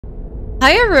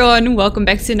Hi everyone, welcome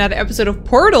back to another episode of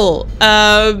Portal.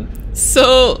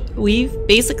 So we've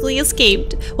basically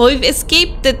escaped. Well, we've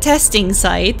escaped the testing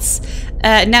sites.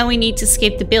 Now we need to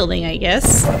escape the building, I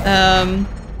guess.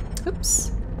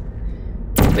 Oops.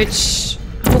 Which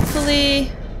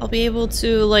hopefully I'll be able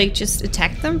to like just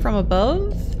attack them from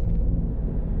above.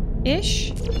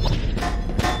 Ish.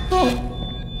 Oh,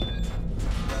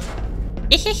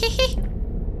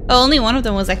 only one of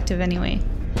them was active anyway.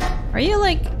 Are you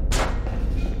like...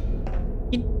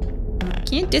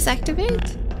 Can you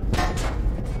disactivate?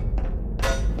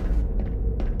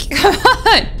 Come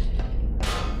on!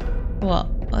 Well,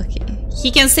 okay.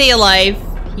 He can stay alive.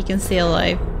 He can stay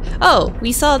alive. Oh,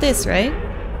 we saw this, right?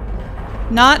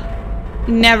 Not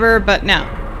never, but now.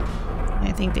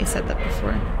 I think they said that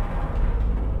before.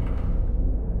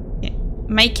 Okay.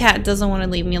 My cat doesn't want to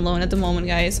leave me alone at the moment,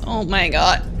 guys. Oh my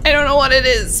god. I don't know what it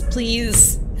is.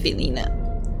 Please, Felina.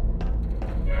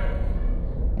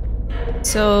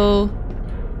 So...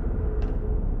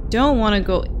 don't want to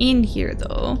go in here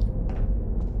though.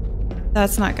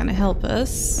 That's not gonna help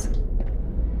us.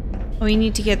 We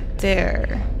need to get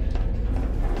there.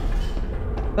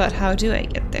 But how do I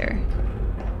get there?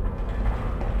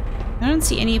 I don't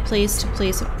see any place to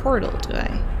place a portal, do I?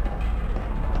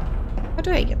 How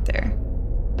do I get there?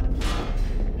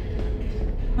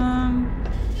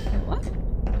 Wait, what?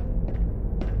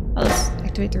 Oh, let's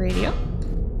activate the radio.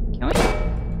 Can we?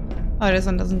 Oh, this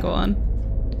one doesn't go on.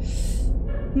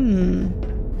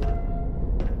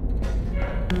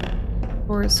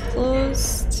 Door is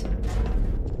closed.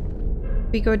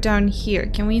 We go down here.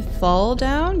 Can we fall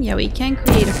down? Yeah, we can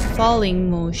create a falling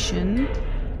motion.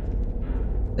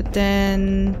 But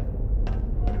then...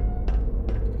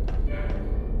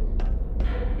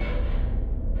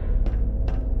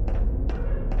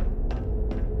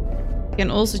 we can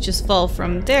also just fall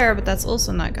from there, but that's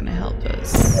also not gonna help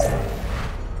us.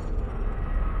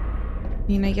 I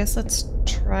mean, I guess let's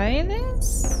try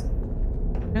this?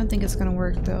 I don't think it's gonna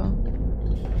work though.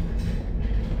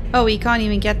 Oh, we can't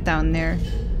even get down there.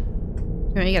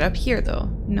 Can we get up here though?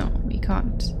 No, we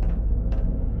can't.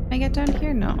 Can I get down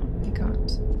here? No, we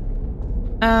can't.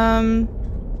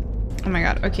 Oh my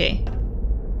god, okay.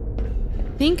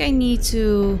 I think I need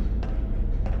to...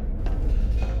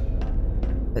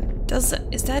 but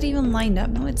is that even lined up?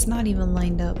 No, it's not even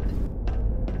lined up.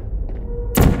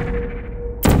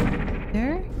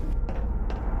 There?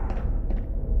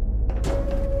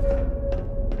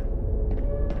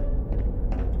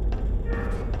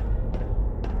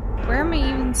 Where am I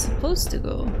even supposed to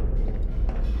go?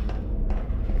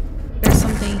 There's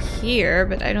something here,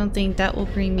 but I don't think that will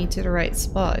bring me to the right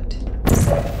spot.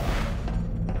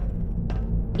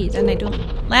 Okay, then I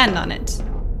don't land on it.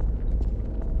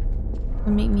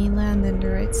 It'll make me land in the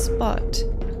right spot.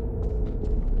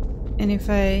 And if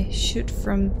I shoot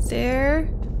from there...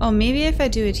 oh, maybe if I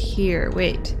do it here.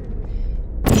 Wait.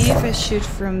 Maybe if I shoot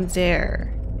from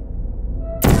there.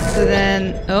 So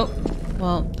then... oh,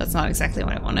 well, that's not exactly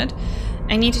what I wanted.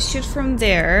 I need to shoot from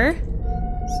there.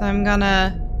 So I'm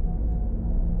gonna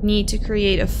need to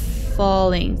create a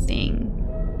falling thing.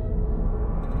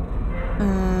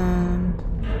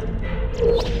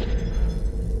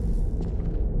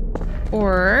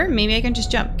 Or maybe I can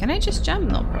just jump. Can I just jump?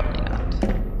 No, probably not.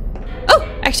 Oh,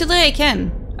 actually I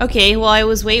can. Okay, well I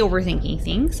was way overthinking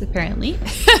things, apparently.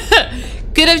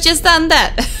 Could have just done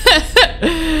that.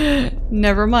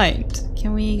 Never mind.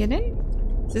 Can we get in?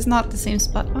 Is this not the same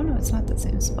spot? Oh no, it's not the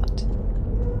same spot.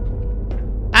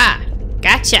 Ah,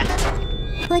 gotcha.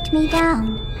 Put me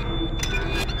down.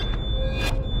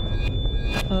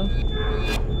 Uh-oh.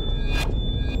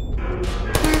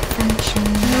 Malfunction.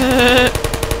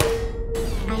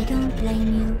 I don't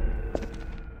blame you.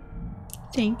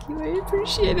 Thank you, I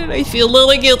appreciate it. I feel a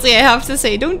little guilty, I have to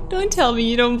say. Don't tell me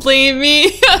you don't blame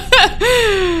me.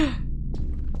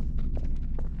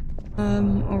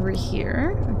 Over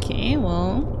here. Okay,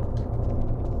 well.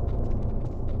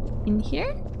 In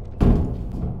here?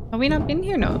 Have we not been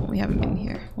here? No, we haven't been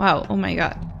here. Wow, oh my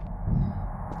god.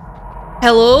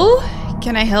 Hello?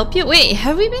 Can I help you? Wait,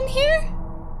 have we been here?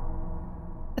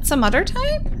 At some other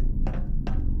time?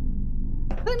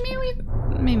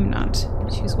 Maybe not.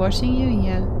 She's watching you?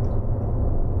 Yeah.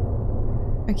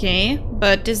 Okay,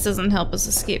 but this doesn't help us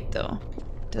escape though.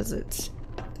 Does it?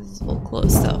 This is all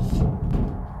closed stuff.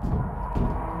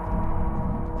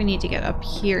 We need to get up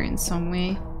here in some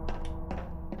way.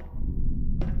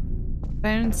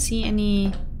 I don't see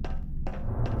any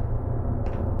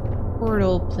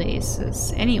portal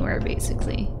places anywhere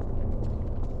basically.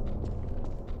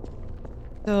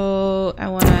 So I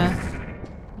wanna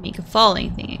make a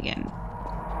falling thing again.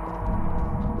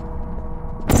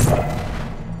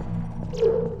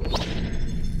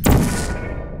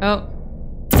 Oh.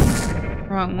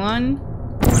 Wrong one.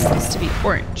 One needs to be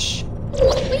orange.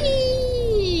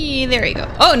 Whee! There you go.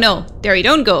 Oh no! There you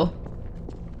don't go.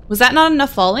 Was that not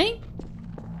enough falling?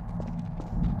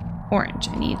 Orange.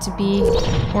 I need to be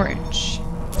orange.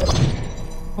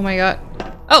 Oh my god.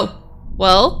 Oh!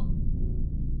 Well.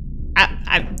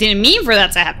 I didn't mean for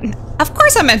that to happen. Of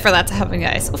course I meant for that to happen,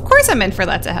 guys. Of course I meant for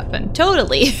that to happen.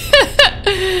 Totally.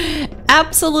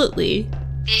 Absolutely.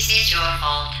 This is your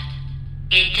fault.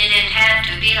 It didn't have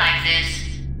to be like this.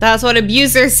 That's what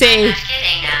abusers say. I'm not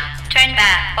kidding now. Turn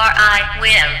back or I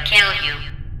will kill you.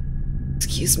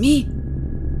 Excuse me?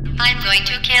 I'm going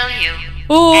to kill you.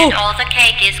 Oh. And all the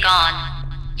cake is gone.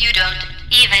 You don't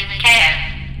even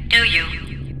care, do you?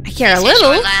 I care a This is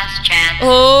little. your last chance.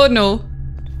 Oh no.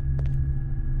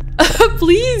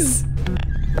 Please.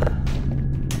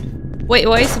 Wait,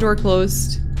 why is the door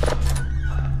closed?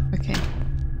 Okay.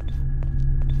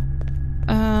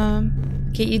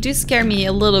 Okay, you do scare me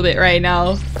a little bit right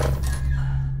now.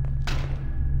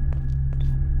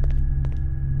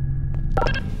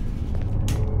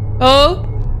 Oh.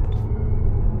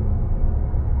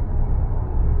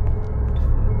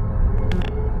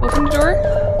 Open the door.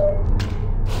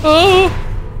 Oh.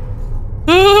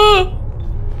 Oh.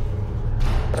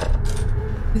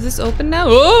 Is this open now?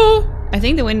 Oh! I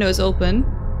think the window is open.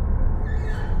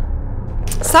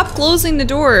 Stop closing the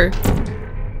door.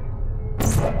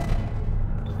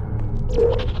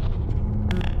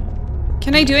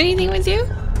 Can I do anything with you?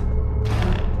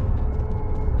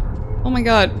 Oh my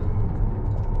god.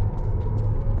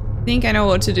 I think I know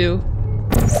what to do.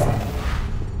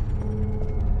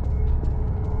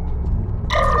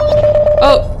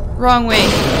 Oh, wrong way.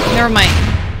 Never mind.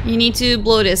 You need to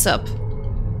blow this up.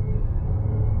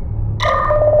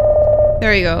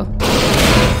 There you go.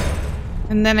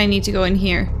 And then I need to go in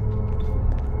here.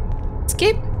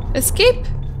 Escape! Escape!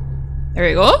 There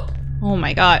we go. Oh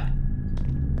my god.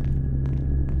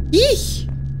 Yeesh!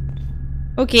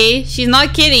 Okay, she's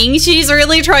not kidding. She's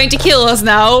really trying to kill us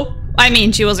now. I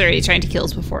mean, she was already trying to kill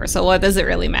us before, so what does it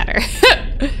really matter?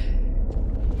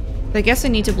 I guess I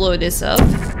need to blow this up.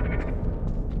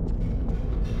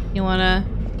 You wanna...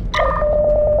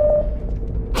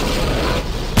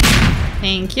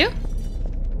 Thank you.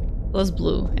 Plus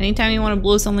blue. Anytime you want to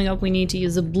blow something up, we need to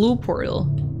use a blue portal.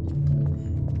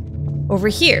 Over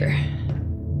here.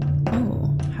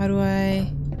 Oh, how do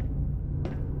I...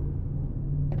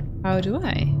 How do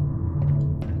I?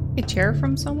 A chair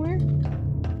from somewhere?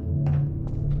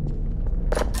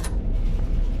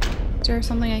 Is there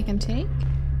something I can take?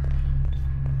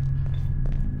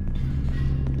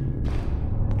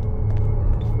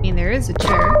 I mean, there is a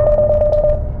chair.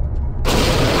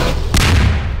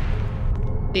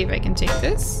 See if I can take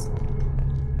this.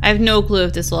 I have no clue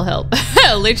if this will help.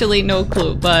 Literally no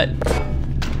clue, but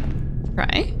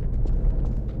try.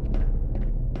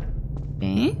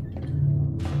 Okay.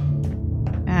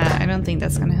 I don't think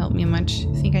that's gonna help me much.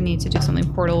 I think I need to do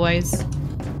something portal-wise.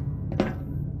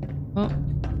 Oh.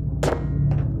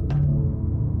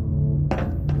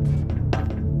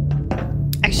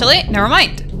 Actually, never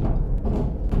mind.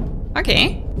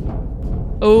 Okay.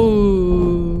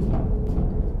 Oh.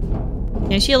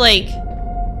 Can she, like,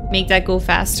 make that go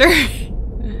faster? I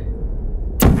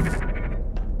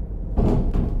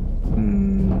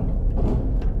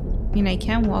mean, I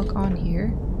can walk on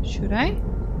here. Should I?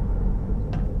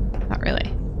 Not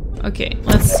really. Okay,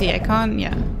 let's see. I can't,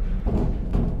 yeah.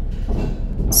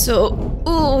 So,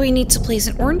 oh, we need to place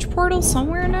an orange portal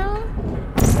somewhere now.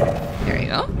 There you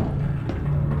go.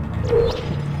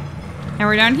 Now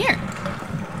we're down here.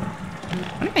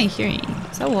 What am I hearing?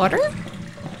 Is that water?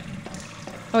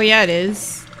 Oh yeah, it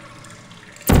is.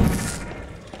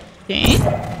 Okay.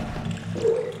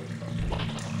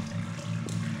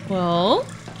 Well,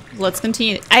 let's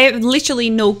continue. I have literally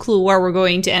no clue where we're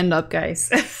going to end up, guys.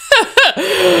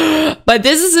 But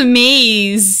this is a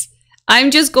maze.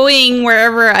 I'm just going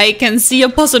wherever I can see a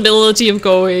possibility of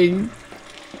going.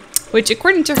 Which,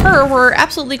 according to her, we're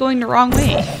absolutely going the wrong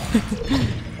way.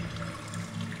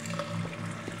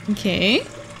 Okay.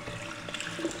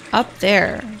 Up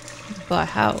there. But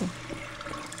how?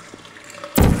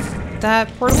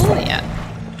 That portable? Yeah.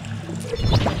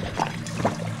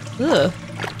 Ugh.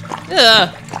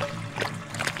 Ugh.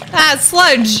 Ah,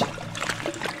 sludge!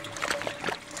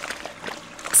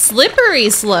 Slippery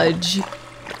sludge.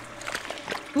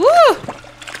 Woo!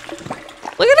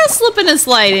 Look at us slipping and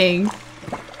sliding.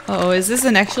 Uh-oh, is this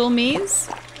an actual maze?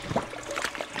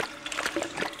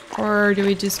 Or do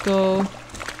we just go...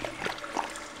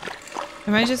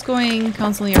 Am I just going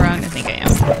constantly around? I think I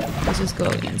am. Let's just go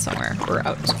in somewhere. We're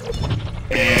out.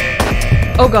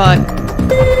 Oh god.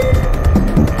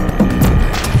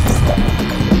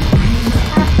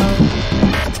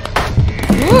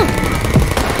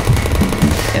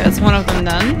 one of them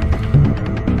done.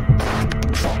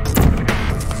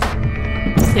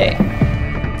 Okay.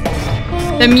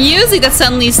 The music that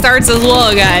suddenly starts as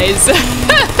well, guys.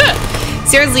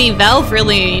 Seriously, Valve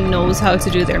really knows how to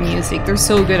do their music. They're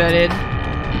so good at it.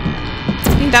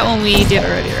 I think that one we did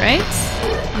already, right?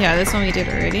 Yeah, this one we did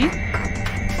already.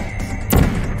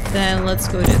 Then let's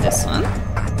go to this one.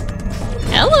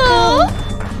 Hello!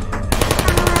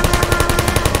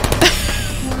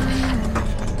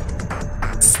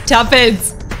 Stop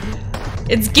it!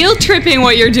 It's guilt tripping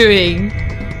what you're doing.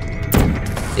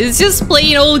 It's just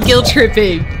plain old guilt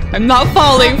tripping. I'm not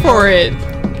falling for it.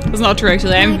 That's not true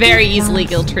actually. I'm very easily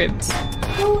guilt tripped.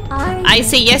 I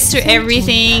say yes to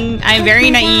everything. I'm very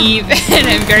naive and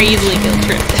I'm very easily guilt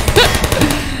tripped.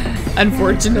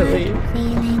 Unfortunately.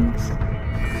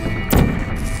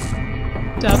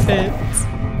 Stop it.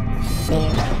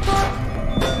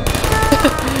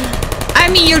 I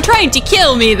mean, you're trying to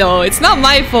kill me though. It's not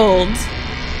my fault.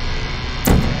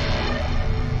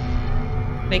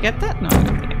 Did I get that? No, I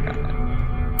don't think I got it.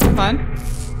 Come on.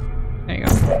 There you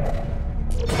go.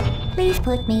 Please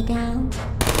put me down.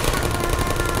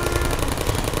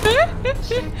 I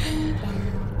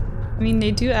mean,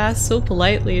 they do ask so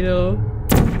politely though.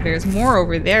 There's more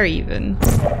over there even.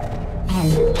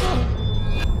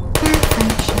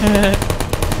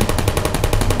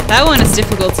 That one is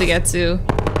difficult to get to.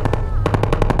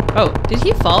 Oh, did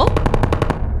he fall?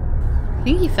 I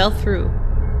think he fell through.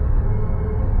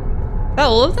 Is that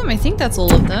all of them? I think that's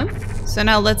all of them. So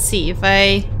now let's see if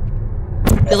I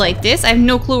do like this. I have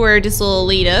no clue where this will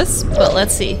lead us, but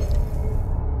let's see.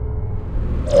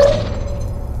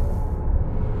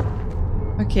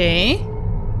 Okay.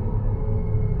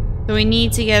 So we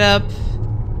need to get up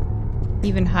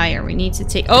even higher. We need to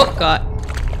take... Oh, God.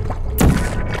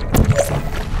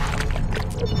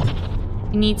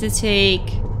 We need to take...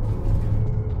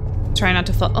 Try not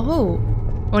to fall... Oh!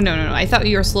 Oh, no, no, no. I thought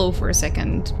you were slow for a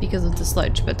second because of the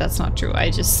sludge, but that's not true.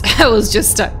 I was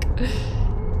just stuck.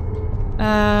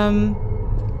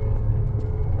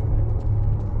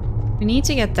 We need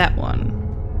to get that one.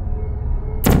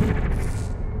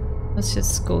 Let's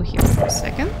just go here for a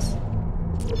second.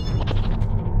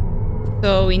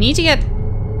 So we need to get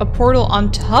a portal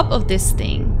on top of this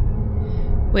thing,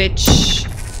 which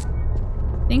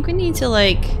I think we need to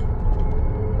like,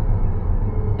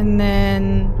 and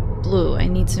then blue. I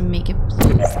need to make it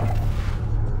blue.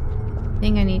 The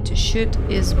thing I need to shoot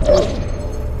is blue.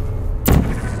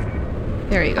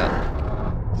 There you go.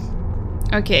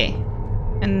 Okay,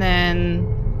 and then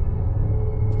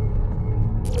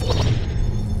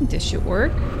this should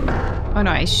work. Oh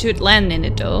no, I should land in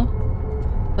it though.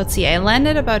 Let's see, I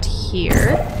landed about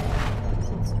here.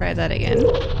 So let's try that again.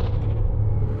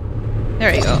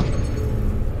 There we go.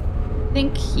 I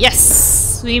think,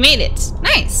 yes! We made it!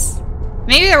 Nice!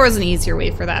 Maybe there was an easier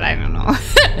way for that, I don't know.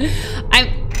 I'm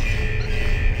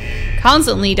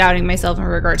constantly doubting myself in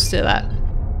regards to that.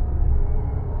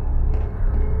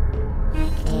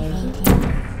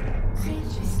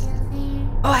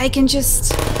 Oh, I can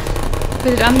just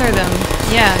put it under them.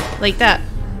 Yeah, like that.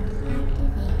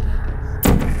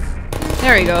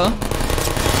 There we go.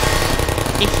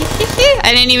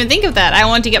 I didn't even think of that. I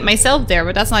want to get myself there,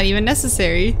 but that's not even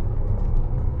necessary.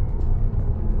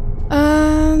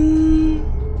 I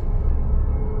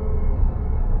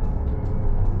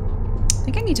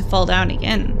think I need to fall down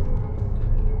again.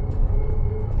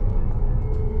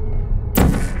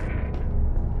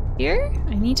 Here?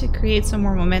 I need to create some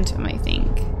more momentum, I think.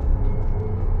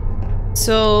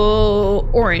 So,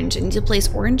 orange. I need to place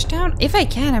orange down? If I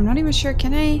can, I'm not even sure.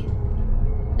 Can I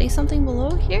place something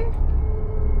below here?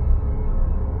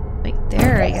 Like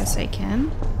there, I guess I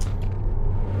can.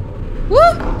 Woo!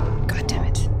 God damn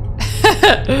it.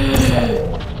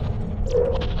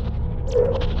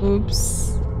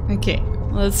 Oops. Okay,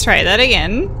 let's try that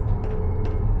again.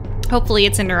 Hopefully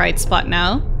it's in the right spot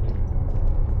now.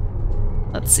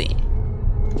 Let's see.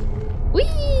 Whee!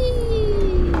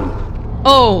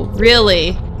 Oh,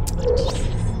 really?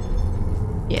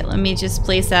 Yeah, let me just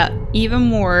place that even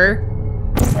more.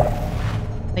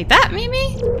 Like that,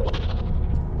 maybe?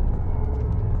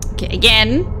 Okay,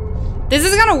 again. This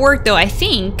is gonna work though, I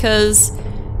think, because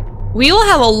we will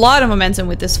have a lot of momentum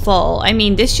with this fall. I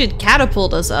mean, this should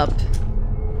catapult us up.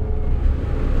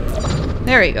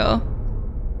 There we go.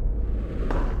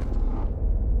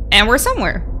 And we're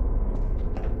somewhere.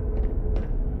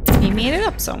 We made it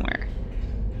up somewhere.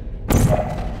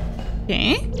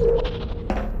 Okay.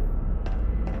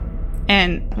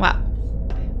 And, wow.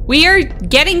 We are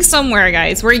getting somewhere,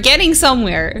 guys. We're getting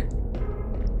somewhere.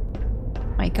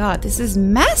 My god, this is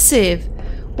massive.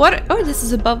 What? Oh, this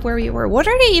is above where we were. What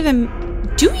are they even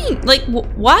doing? Like,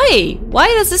 why? Why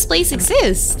does this place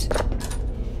exist?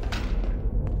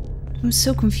 I'm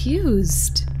so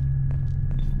confused.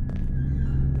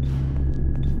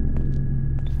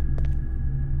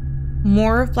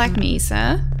 More of Black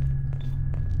Mesa.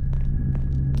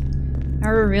 Now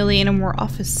we're really in a more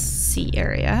office-y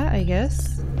area, I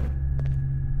guess.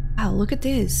 Wow, look at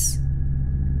this.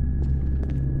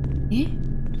 Eh?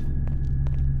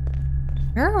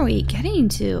 Where are we getting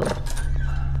to?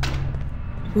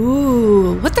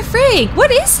 Ooh, what the frig? What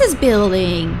is this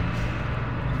building?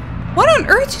 What on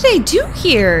earth do they do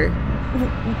here?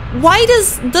 Why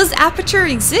does Aperture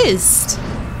exist?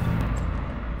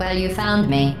 Well, you found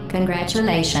me.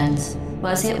 Congratulations.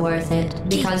 Was it worth it?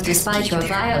 Because despite your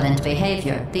violent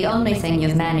behavior, the only thing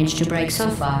you've managed to break so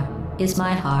far is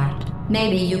my heart.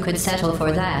 Maybe you could settle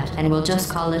for that, and we'll just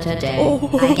call it a day. Oh.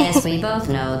 I guess we both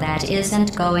know that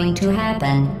isn't going to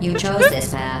happen. You chose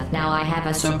this path. Now I have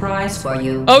a surprise for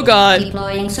you. Oh god.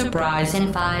 Deploying surprise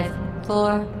in 5,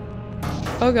 4...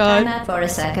 Oh Time god. out for a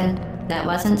second. That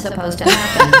wasn't supposed to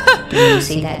happen. Do you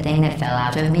see that thing that fell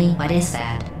out of me? What is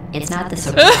that? It's not the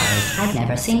surprise. I've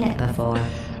never seen it before.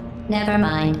 Never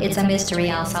mind. It's a mystery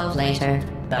I'll solve later.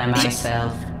 By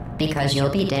myself. Because you'll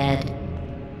be dead.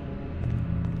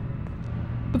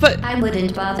 But I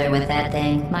wouldn't bother with that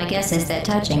thing. My guess is that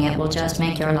touching it will just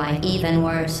make your life even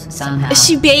worse somehow. is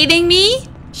she baiting me?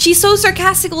 She's so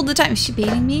sarcastic all the time. Is she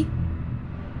baiting me?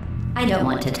 I don't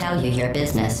want to tell you your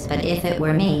business, but if it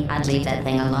were me, I'd leave that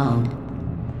thing alone.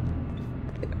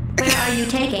 Where are you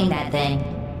taking that thing?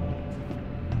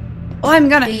 Oh, I'm Do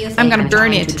gonna you think burn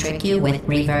trying it. to trick you with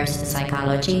reverse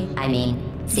psychology? I mean,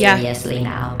 Yeah. seriously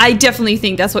now. I definitely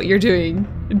think that's what you're doing.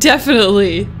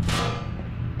 Definitely.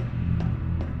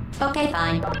 Okay,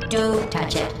 fine. Do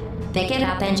touch it. Pick it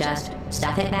up and just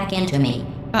stuff it back into me.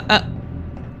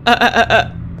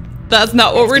 That's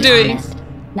not what we're Let's be doing. honest.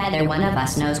 Neither one of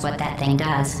us knows what that thing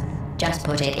does. Just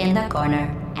put it in the corner,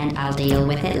 and I'll deal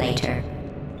with it later.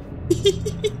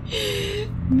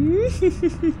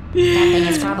 That thing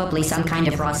is probably some kind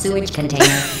of raw sewage container.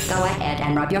 Go ahead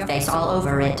and rub your face all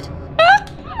over it.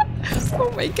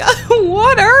 Oh my god,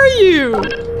 what are you?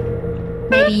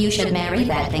 Maybe you should marry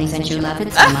that thing since you love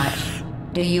it so much.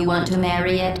 Do you want to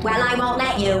marry it? Well, I won't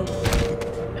let you.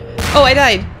 Oh, I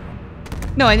died.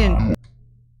 No, I didn't.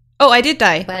 Oh, I did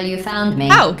die. Well, you found me.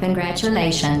 How?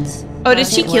 Congratulations. Oh, did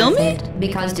Was she it kill worth me? it?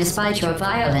 Because despite your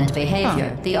violent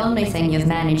behavior, the only thing you've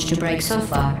managed to break so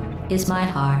far is my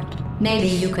heart. Maybe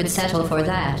you could settle for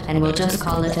that, and we'll just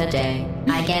call it a day.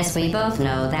 I guess we both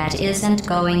know that isn't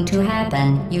going to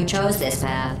happen. You chose this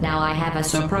path. Now I have a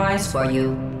surprise for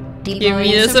you. Give me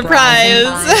a In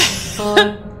surprise. 5,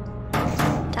 4...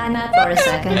 Time out for a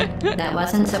second. That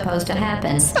wasn't supposed to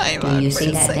happen. Time Do out you for see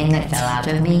a that thing that fell out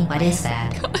of me? What is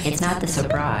that? It's not the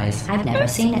surprise. I've never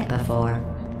seen it before.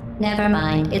 Never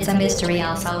mind. It's a mystery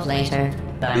I'll solve later.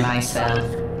 By myself.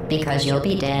 Because you'll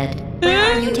be dead.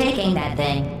 Where are you taking that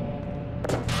thing?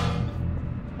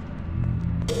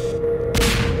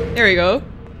 There we go.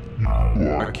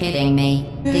 You're kidding me.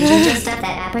 Did you just set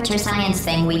that Aperture Science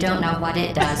thing, we don't know what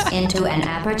it does, into an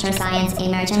Aperture Science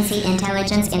Emergency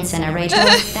Intelligence Incinerator?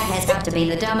 That has got to be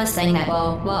the dumbest thing that...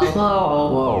 Whoa.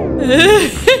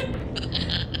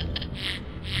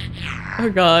 Oh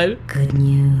god. Good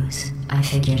news. I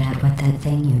figured out what that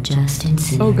thing you just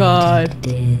incinerated Oh god.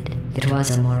 did. It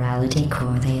was a morality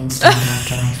core they installed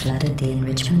after I flooded the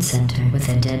enrichment center with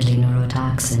a deadly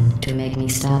neurotoxin to make me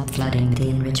stop flooding the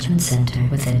enrichment center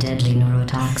with a deadly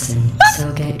neurotoxin.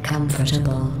 So get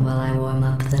comfortable while I warm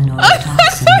up the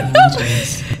neurotoxin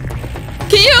images.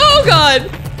 Can you? Oh god.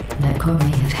 That core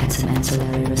may have had some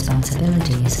ancillary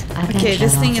responsibilities. I can Okay,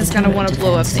 this shut thing off is the gonna turret wanna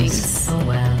blow up defenses. things. Oh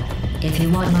well. If you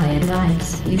want my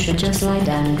advice, you should just lie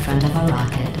down in front of a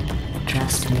rocket.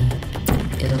 Trust me.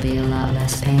 It'll be a lot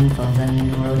less painful than the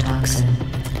neurotoxin.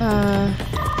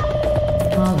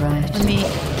 Alright. Let me...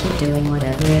 Keep doing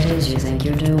whatever it is you think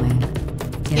you're doing.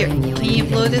 Here, Giving you can and you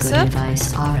blow giving this good up?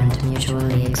 advice aren't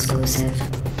mutually exclusive.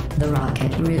 The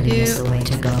rocket really is the way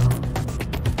to go.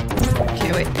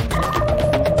 Okay, wait.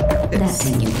 That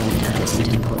thing you burned up isn't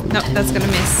important. No, that's gonna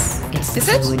miss. It's the Is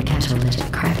it? fluid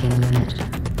catalytic cracking unit.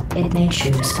 It makes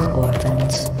shoes for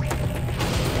orphans.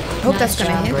 Hope that's gonna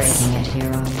job hit. breaking it,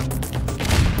 hero.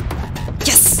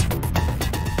 Yes!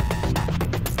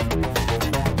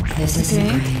 This isn't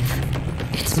Okay.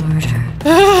 grave. It's murder.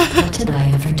 What did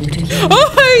I ever do to you?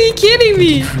 Oh, are you kidding The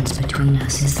me? difference between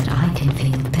us is that I can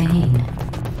feel pain.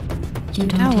 You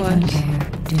don't Now even what? care,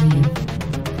 do you?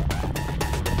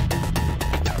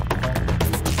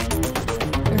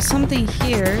 There's something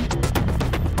here.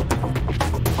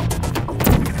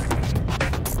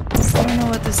 I don't know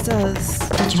what this does.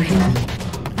 Did you hear me?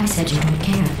 I said you don't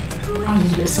care. Are you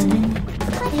listening?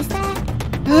 What is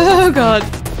that? Oh god.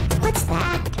 What's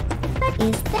that? What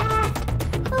is that?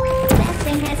 Oh, that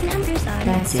thing has numbers on it.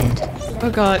 That's it. Oh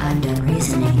god. I'm done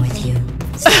reasoning with you.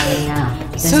 Starting now.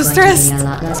 There's So going stressed. to be a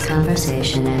lot less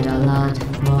conversation and a lot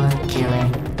more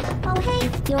killing. Oh, hey,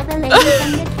 you're the lady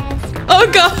from the test. Oh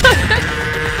god.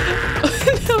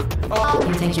 Oh no.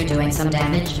 You think you're doing some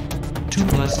damage? 2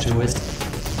 plus 2 is...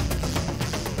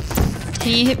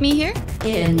 Can you hit me here?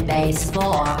 In base 4,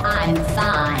 I'm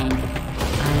fine.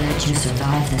 I let you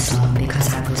survive this long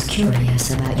because I was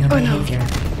curious about your behavior.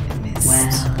 Missed.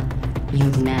 Well,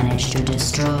 you've managed to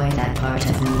destroy that part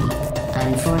of me.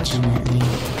 Unfortunately,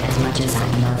 as much as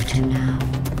I'd love to now.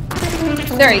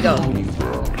 There you go.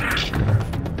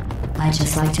 I'd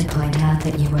just like to point out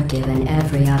that you were given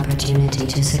every opportunity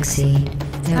to succeed.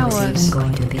 There I was was. even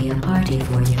going to be a party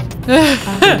for you.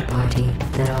 A big party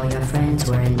that all your friends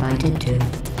were invited to.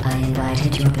 I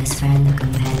invited your best friend, the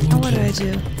companion Oh, what do I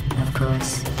kid. do? Of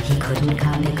course, he couldn't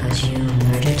come because you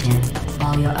murdered him.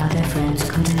 All your other friends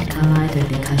couldn't come either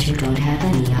because you don't have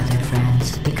any other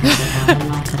friends. Because of how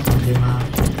unlikable you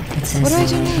are. It says What do I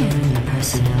so do right now? here in the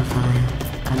personnel file.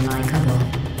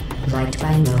 Unlikable. Liked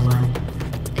by no one.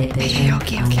 A bitter,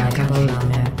 Okay. unlikable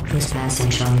loner whose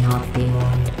passing shall not be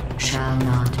mourned. Shall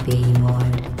not be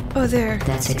mourned. Oh, there.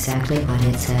 That's exactly what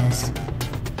it says.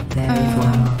 Very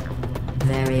formal.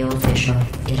 Very official.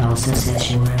 It also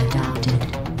says you were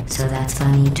adopted. So that's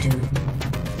funny too.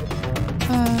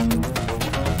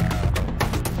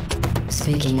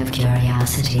 Speaking of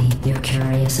curiosity, you're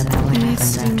curious about what It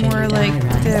needs happens to after be more you like die,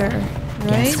 right? there,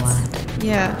 right? Guess what?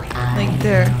 Yeah, I like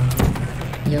there.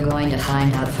 know. You're going to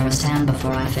find out firsthand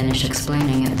before I finish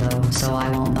explaining it though, so I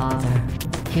won't bother.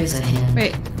 Here's a hint.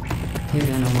 Wait. You're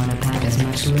gonna want to pack as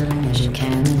much living as you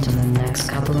can into the next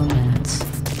couple of minutes.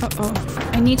 Uh-oh.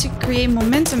 I need to create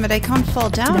momentum, but I can't fall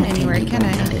down That anywhere, thing can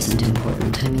That I? isn't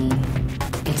important to me.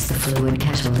 It's the fluid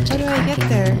catalytic How do I get cracking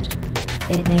there? in it.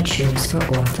 It makes shoes for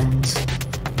orphans.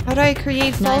 How do I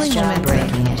create Nice falling job momentum?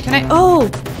 breaking it, Can I? hero. Oh!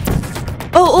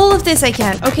 Oh, all of this I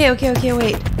can. Okay,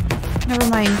 wait. Never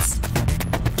mind.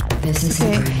 This isn't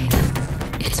Okay.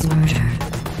 grave. It's murder.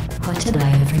 What did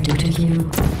I ever do to you?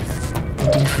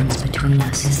 The difference between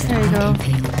us is that There you I go.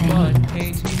 can feel pain.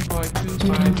 18.25 You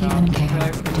don't even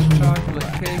care, do you?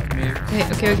 chocolate cake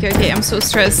mix. Okay. I'm so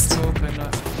stressed.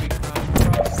 Coconut pecan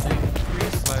frosting,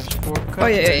 3/4 cup Oh,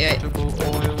 yeah. vegetable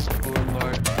oil for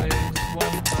large glaze,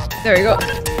 1 cup. There we go.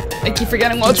 I keep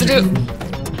forgetting what to Did you do. hear me?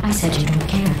 I said you don't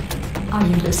care. Are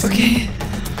you listening? Okay.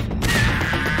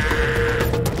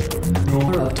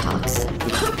 Neurotoxin.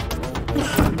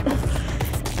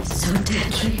 So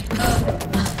deadly.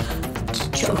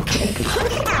 Joking.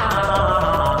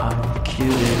 I'm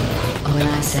kidding. When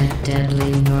I said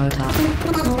deadly neurotoxin,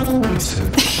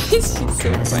 She's so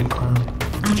present quote.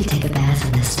 I could take a bath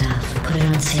in this stuff, put it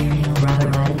on cereal, rub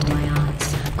it right into my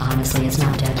eyes. Honestly, it's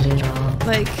not deadly at all.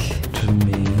 like To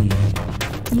me.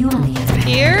 You, on the other hand,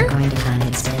 Here? are going to find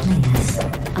its deadliness a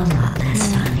lot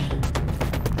less funny.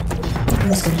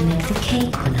 Who's going to make the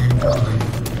cake when I'm gone?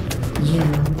 You.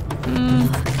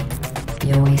 Look,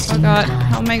 you're oh wasting god, your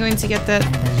how time. am I going to get that?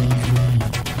 And believe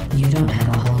me, you don't have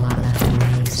a whole lot left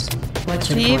to waste. What's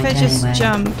your Maybe if point I just anyway?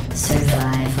 jump.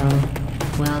 Survival.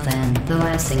 Well then, the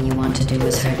last thing you want to do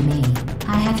is hurt me.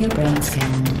 I have your brain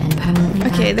scanned and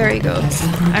permanently. Okay, there you go. backed up because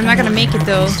something I'm not gonna make it,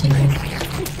 though. happens to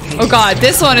you. Oh god,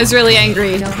 this one is really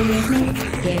angry. Don't believe me?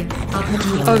 Here, I'll put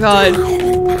you Oh on. god.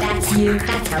 That's you.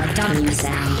 That's how dumb you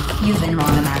sound. You've been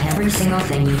wrong about every single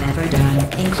thing you've ever done,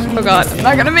 including. Oh god, this I'm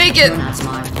not gonna make it. You're not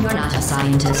smart. You're not a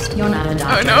scientist. You're not a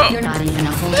doctor. no. You're not even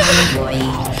a full-time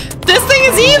employee. This thing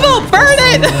is evil! Burn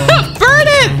it! Burn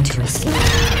it! Trying to escape.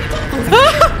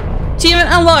 Achievement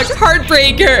unlocked,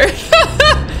 Heartbreaker!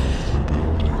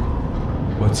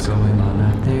 What's going on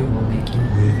out there will make you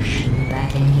wish.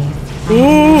 Back in here.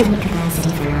 Any capacity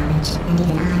for knowledge, and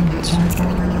even I'm not sure what's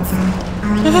going on outside.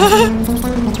 All I know is things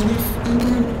down between us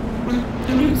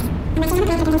and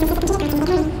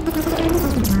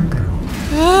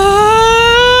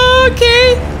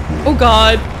Okay. Oh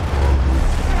god.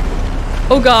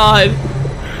 Oh god.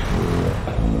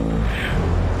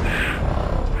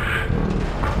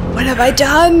 What have I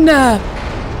done?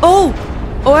 Oh!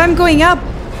 Oh, I'm going up!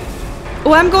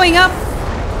 Oh, I'm going up!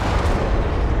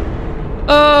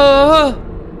 Oh!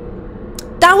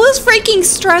 That was freaking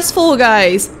stressful,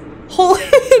 guys! Holy,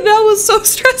 that was so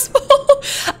stressful!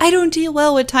 I don't deal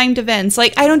well with timed events.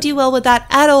 Like, I don't deal well with that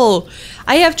at all.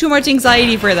 I have too much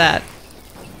anxiety for that.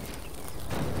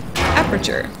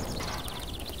 Aperture.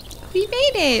 We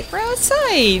made it! We're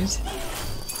outside!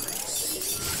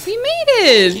 We made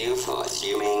it! Thank you for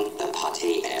assuming the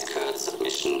party escort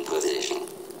submission position.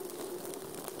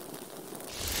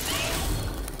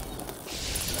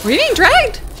 We're being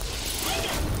dragged?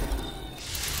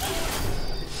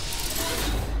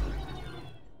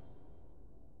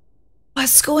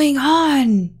 What's going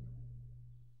on?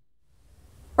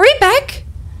 Are we back?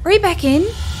 Are we back in? Are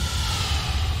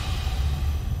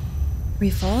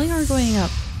we falling or going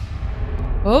up?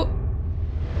 Oh.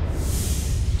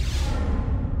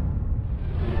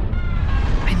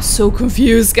 I'm so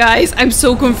confused, guys. I'm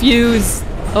so confused.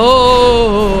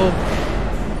 Oh.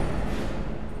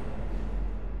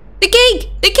 The cake!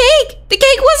 The cake! The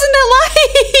cake wasn't a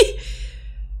lie!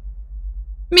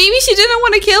 Maybe she didn't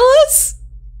want to kill us?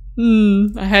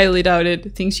 I highly doubt it. I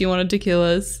think she wanted to kill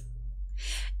us.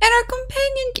 And our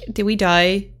companion... Did we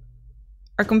die?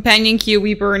 Our companion cue,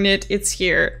 we burn it. It's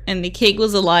here. And the cake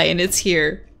was a lie and it's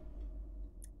here.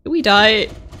 Did we die?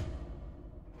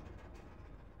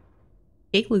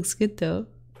 Cake looks good though.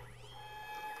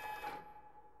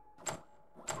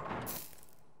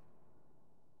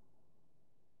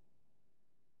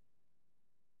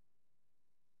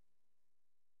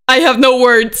 I have no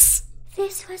words.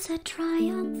 This was a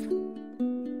triumph.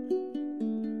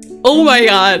 Oh my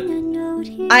god.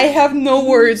 I have no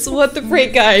words. What the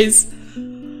frick, guys?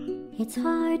 It's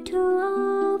hard to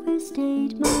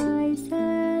overstate my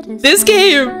satisfaction. This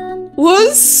game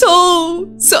was so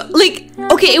like,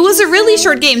 okay, it was a really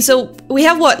short game. So we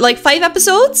have what, like 5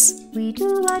 episodes?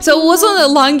 So it wasn't a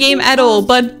long game at all,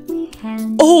 but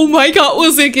oh my god,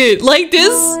 was it good? Like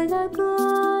this?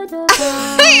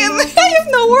 I have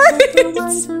no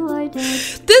words.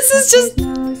 This is just...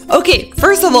 Okay,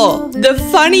 first of all, the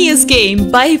funniest game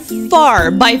by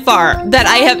far that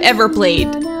I have ever played.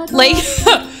 Like,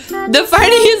 the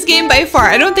funniest game by far.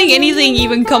 I don't think anything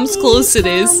even comes close to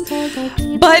this.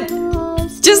 But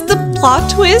just the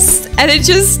plot twist, and it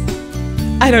just...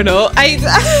 I don't know. I'm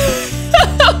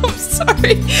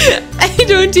sorry. I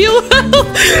don't deal well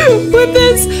with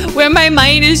this. When my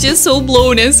mind is just so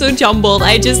blown and so jumbled,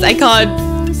 I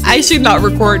can't... I should not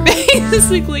record,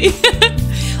 basically.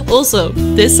 Also,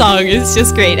 this song is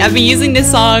just great. I've been using this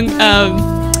song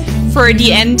for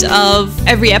the end of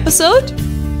every episode.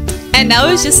 And now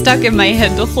it's just stuck in my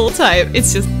head the whole time.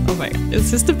 It's just, oh my god, it's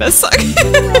just the best song.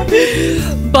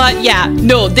 But yeah,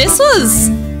 no, this was...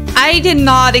 I did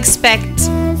not expect...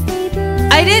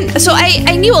 So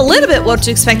I knew a little bit what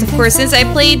to expect, of course, since I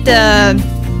played the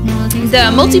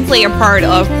multiplayer part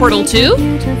of Portal 2.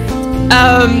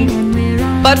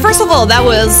 But first of all, that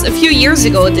was a few years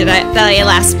ago that I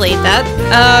last played that.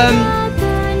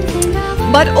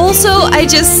 But also, I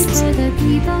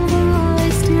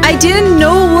didn't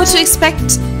know what to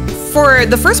expect for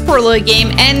the first Portal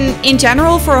game, and in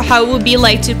general for how it would be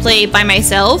like to play by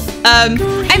myself. I'm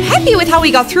happy with how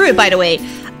we got through it, by the way.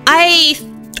 I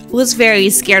was very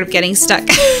scared of getting stuck.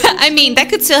 I mean, that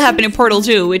could still happen in Portal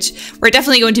 2, which we're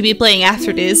definitely going to be playing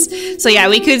after this. So yeah,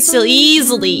 we could still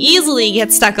easily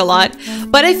get stuck a lot.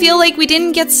 But I feel like we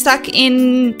didn't get stuck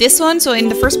in this one, so in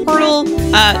the first Portal,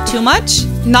 too much.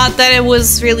 Not that it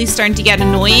was really starting to get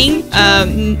annoying,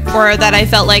 or that I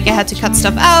felt like I had to cut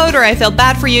stuff out, or I felt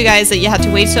bad for you guys that you had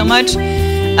to wait so much.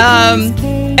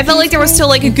 I felt like there was still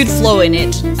like a good flow in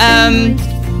it.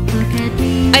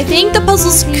 I think the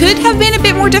puzzles could have been a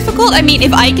bit more difficult. I mean,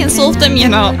 if I can solve them, you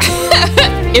know,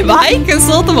 if I can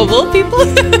solve them of all people,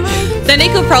 then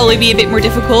it could probably be a bit more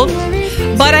difficult.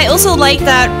 But I also like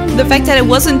that the fact that it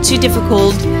wasn't too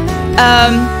difficult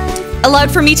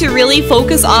allowed for me to really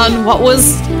focus on what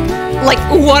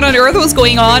on earth was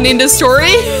going on in the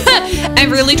story,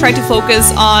 and really try to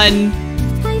focus on,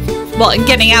 well,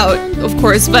 getting out, of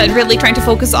course, but really trying to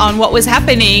focus on what was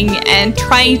happening and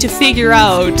trying to figure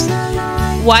out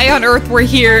why on earth we're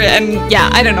here. And yeah,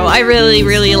 I don't know, I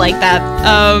really like that.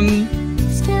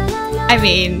 I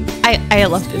mean, I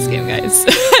love this game, guys.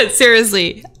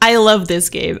 Seriously, I love this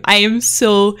game. I am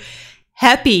so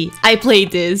happy I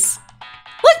played this.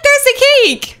 Look, there's the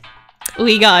cake!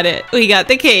 We got it. We got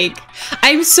the cake.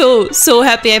 I'm so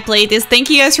happy I played this.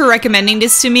 Thank you guys for recommending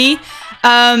this to me.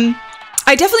 I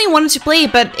definitely wanted to play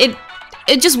it, but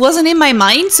it just wasn't in my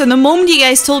mind. So the moment you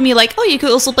guys told me like, oh, you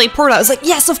could also play Portal, I was like,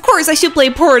 yes, of course I should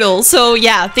play Portal. So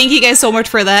yeah, thank you guys so much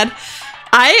for that.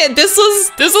 This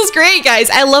was great, guys.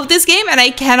 I love this game and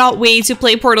I cannot wait to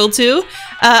play Portal 2.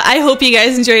 I hope you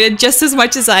guys enjoyed it just as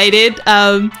much as I did.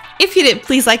 If you did,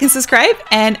 please like and subscribe,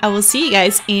 and I will see you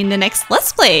guys in the next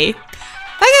Let's Play.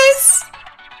 Bye, guys!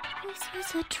 This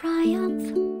was a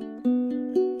triumph.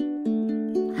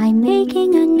 I'm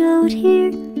making a note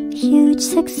here. Huge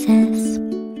success.